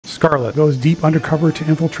Scarlett goes deep undercover to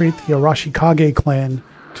infiltrate the Arashikage clan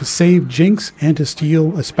to save Jinx and to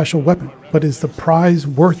steal a special weapon. But is the prize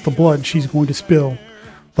worth the blood she's going to spill?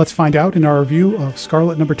 Let's find out in our review of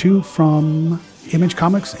Scarlett #2 from Image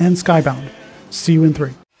Comics and Skybound. See you in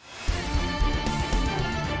 3.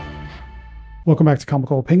 Welcome back to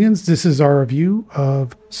Comical Opinions. This is our review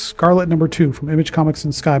of Scarlett #2 from Image Comics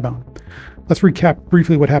and Skybound. Let's recap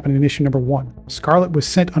briefly what happened in issue #1. Scarlett was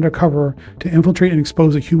sent undercover to infiltrate and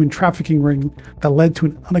expose a human trafficking ring that led to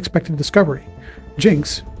an unexpected discovery.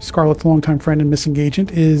 Jinx, Scarlett's longtime friend and missing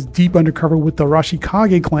agent, is deep undercover with the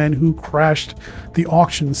Arashikage clan who crashed the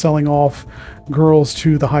auction selling off girls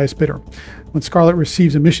to the highest bidder. When Scarlett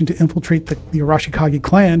receives a mission to infiltrate the Arashikage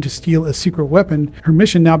clan to steal a secret weapon, her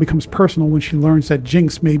mission now becomes personal when she learns that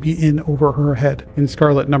Jinx may be in over her head. In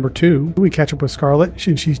Scarlett #2, we catch up with Scarlett,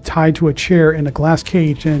 and she's tied to a chair in a glass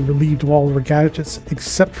cage and relieved of all of her gadgets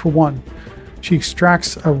except for one. She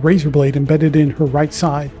extracts a razor blade embedded in her right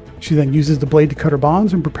side. She then uses the blade to cut her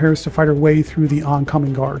bonds and prepares to fight her way through the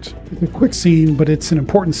oncoming guards. It's a quick scene, but it's an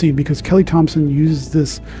important scene because Kelly Thompson uses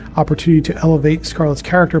this opportunity to elevate Scarlett's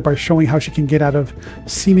character by showing how she can get out of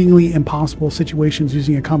seemingly impossible situations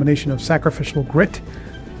using a combination of sacrificial grit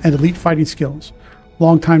and elite fighting skills.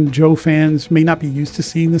 Longtime Joe fans may not be used to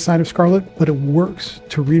seeing this side of Scarlett, but it works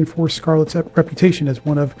to reinforce Scarlett's reputation as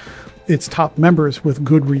one of its top members with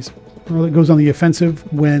good reason. Scarlett goes on the offensive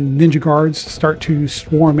when ninja guards start to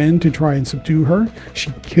swarm in to try and subdue her.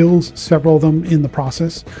 She kills several of them in the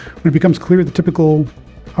process. When it becomes clear the typical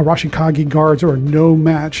Arashikage guards are no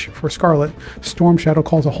match for Scarlett, Storm Shadow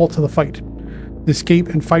calls a halt to the fight. The escape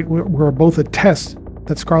and fight were both a test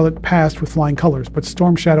that Scarlett passed with flying colors, but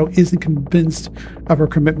Storm Shadow isn't convinced of her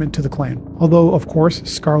commitment to the clan. Although, of course,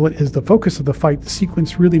 Scarlett is the focus of the fight, the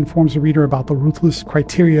sequence really informs the reader about the ruthless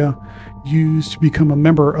criteria used to become a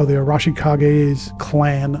member of the Arashikage's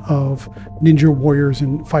clan of ninja warriors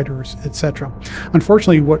and fighters, etc.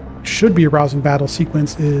 Unfortunately, what should be a rousing battle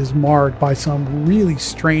sequence is marred by some really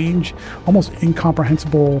strange, almost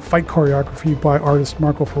incomprehensible fight choreography by artist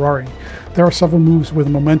Marco Ferrari. There are several moves where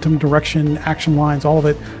the momentum, direction, action lines, all of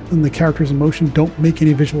it, and the characters in motion don't make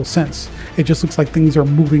any visual sense. It just looks like things are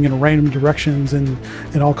moving in random directions and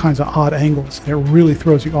in all kinds of odd angles. And it really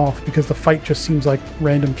throws you off because the fight just seems like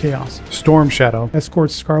random chaos. Storm Shadow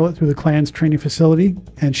escorts Scarlett through the clan's training facility,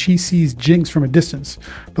 and she sees Jinx from a distance,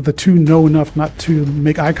 but the two know enough not to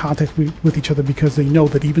make eye contact with each other because they know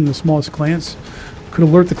that even the smallest glance could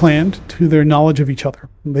alert the clan to their knowledge of each other.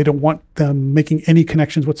 They don't want them making any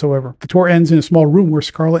connections whatsoever. The tour ends in a small room where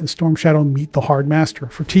Scarlett and Storm Shadow meet the Hard Master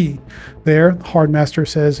for tea. There, the Hard Master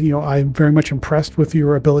says, I'm very much impressed with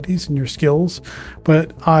your abilities and your skills,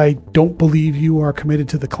 but I don't believe you are committed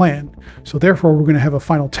to the clan. So therefore, we're going to have a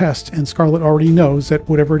final test, and Scarlett already knows that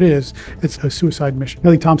whatever it is, it's a suicide mission.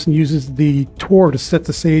 Kelly Thompson uses the tour to set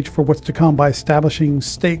the stage for what's to come by establishing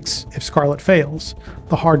stakes if Scarlett fails.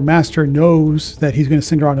 The Hard Master knows that he's going to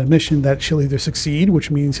send her on a mission that she'll either succeed,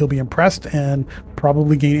 which means he'll be impressed and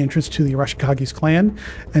probably gain interest to the Arashikage's clan.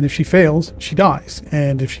 And if she fails, she dies.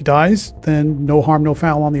 And if she dies, then no harm, no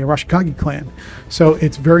foul on the Arashikage clan. So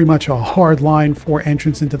it's very much a hard line for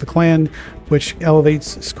entrance into the clan, which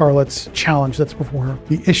elevates Scarlett's challenge that's before her.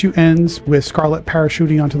 The issue ends with Scarlett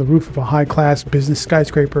parachuting onto the roof of a high-class business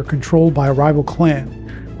skyscraper controlled by a rival clan.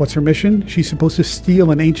 What's her mission? She's supposed to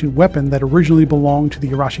steal an ancient weapon that originally belonged to the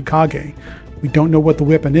Arashikage. We don't know what the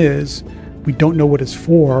weapon is. We don't know what it's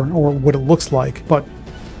for or what it looks like, but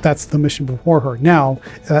that's the mission before her. Now,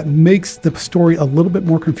 that makes the story a little bit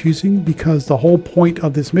more confusing because the whole point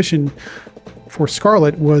of this mission for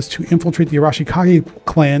Scarlett was to infiltrate the Arashikage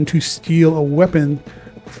clan to steal a weapon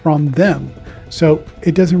from them. So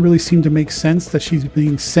it doesn't really seem to make sense that she's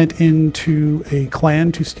being sent into a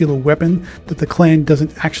clan to steal a weapon that the clan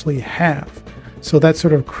doesn't actually have. So that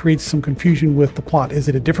sort of creates some confusion with the plot. Is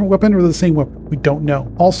it a different weapon or the same weapon? We don't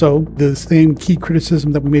know. Also, the same key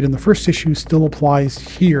criticism that we made in the first issue still applies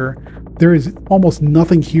here. There is almost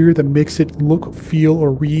nothing here that makes it look, feel,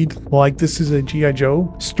 or read like this is a G.I.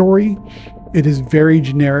 Joe story. It is very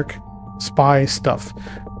generic spy stuff.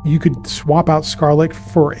 You could swap out Scarlett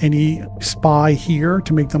for any spy here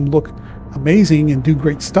to make them look amazing and do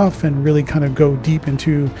great stuff and really kind of go deep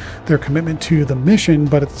into their commitment to the mission.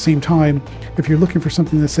 But at the same time, if you're looking for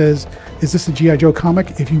something that says, is this a G.I. Joe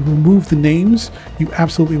comic? If you remove the names, you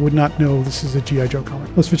absolutely would not know this is a G.I. Joe comic.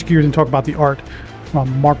 Let's switch gears and talk about the art from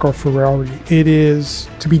Marco Ferrari. It is,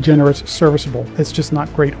 to be generous, serviceable. It's just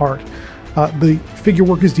not great art. The figure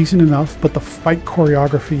work is decent enough, but the fight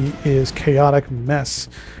choreography is chaotic mess.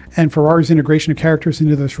 And Ferrari's integration of characters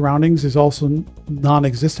into their surroundings is also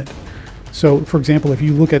non-existent. So, for example, if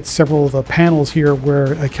you look at several of the panels here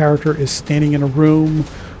where a character is standing in a room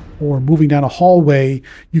or moving down a hallway,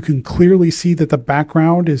 you can clearly see that the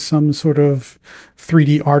background is some sort of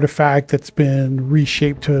 3D artifact that's been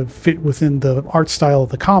reshaped to fit within the art style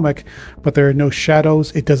of the comic, but there are no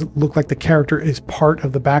shadows. It doesn't look like the character is part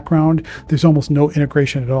of the background. There's almost no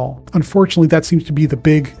integration at all. Unfortunately, that seems to be the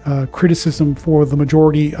big criticism for the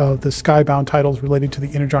majority of the Skybound titles related to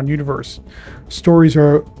the Energon universe. Stories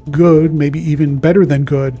are good, maybe even better than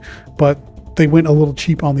good, but they went a little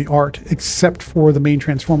cheap on the art, except for the main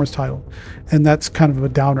Transformers title. And that's kind of a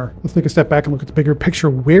downer. Let's take a step back and look at the bigger picture.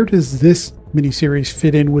 Where does this miniseries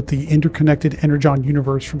fit in with the interconnected Energon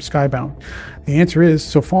universe from Skybound? The answer is,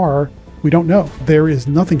 so far, we don't know. There is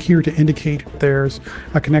nothing here to indicate there's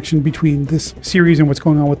a connection between this series and what's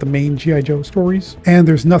going on with the main G.I. Joe stories. And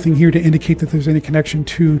there's nothing here to indicate that there's any connection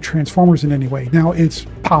to Transformers in any way. Now, it's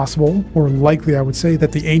possible, or likely I would say,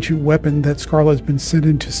 that the ancient weapon that Scarlett has been sent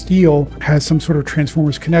in to steal has some sort of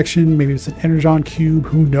Transformers connection. Maybe it's an Energon cube.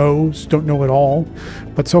 Who knows? Don't know at all.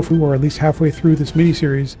 But so far, we're at least halfway through this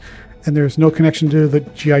miniseries, and there's no connection to the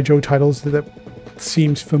G.I. Joe titles that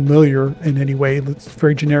seems familiar in any way. It's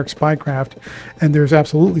very generic spycraft, and there's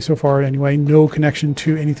absolutely, so far anyway, no connection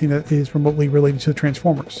to anything that is remotely related to the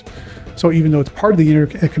Transformers. So even though it's part of the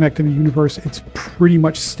interconnected universe, it's pretty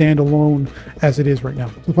much standalone as it is right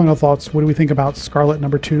now. So final thoughts, what do we think about Scarlett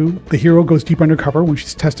number 2? The hero goes deep undercover when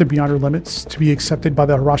she's tested beyond her limits to be accepted by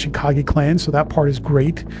the Arashikage clan, so that part is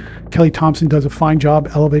great. Kelly Thompson does a fine job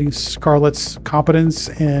elevating Scarlett's competence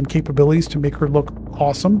and capabilities to make her look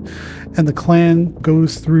awesome. And the clan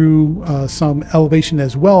goes through some elevation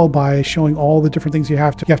as well by showing all the different things you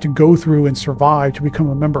have to go through and survive to become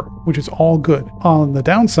a member, which is all good. On the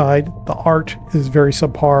downside, the art is very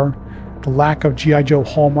subpar. The lack of G.I. Joe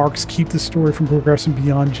hallmarks keep the story from progressing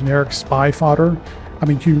beyond generic spy fodder. I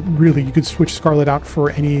mean, you could switch Scarlett out for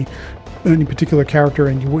any particular character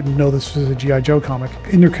and you wouldn't know this was a G.I. Joe comic.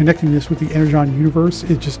 Interconnecting this with the Energon universe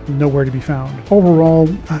is just nowhere to be found. Overall,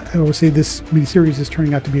 I would say this miniseries is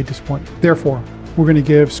turning out to be a disappointment. Therefore, we're going to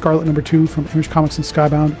give Scarlett number 2 from Image Comics and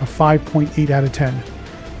Skybound a 5.8 out of 10.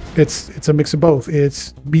 It's a mix of both.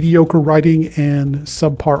 It's mediocre writing and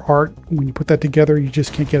subpar art. When you put that together, you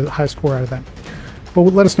just can't get a high score out of that. But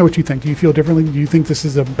let us know what you think. Do you feel differently? Do you think this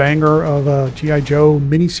is a banger of a G.I. Joe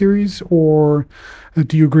miniseries, or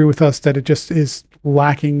do you agree with us that it just is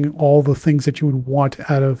lacking all the things that you would want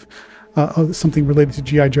out of something related to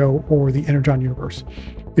G.I. Joe or the Energon universe?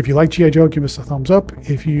 If you like G.I. Joe, give us a thumbs up.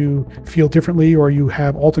 If you feel differently or you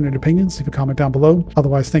have alternate opinions, leave a comment down below.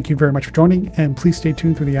 Otherwise, thank you very much for joining, and please stay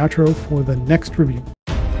tuned through the outro for the next review.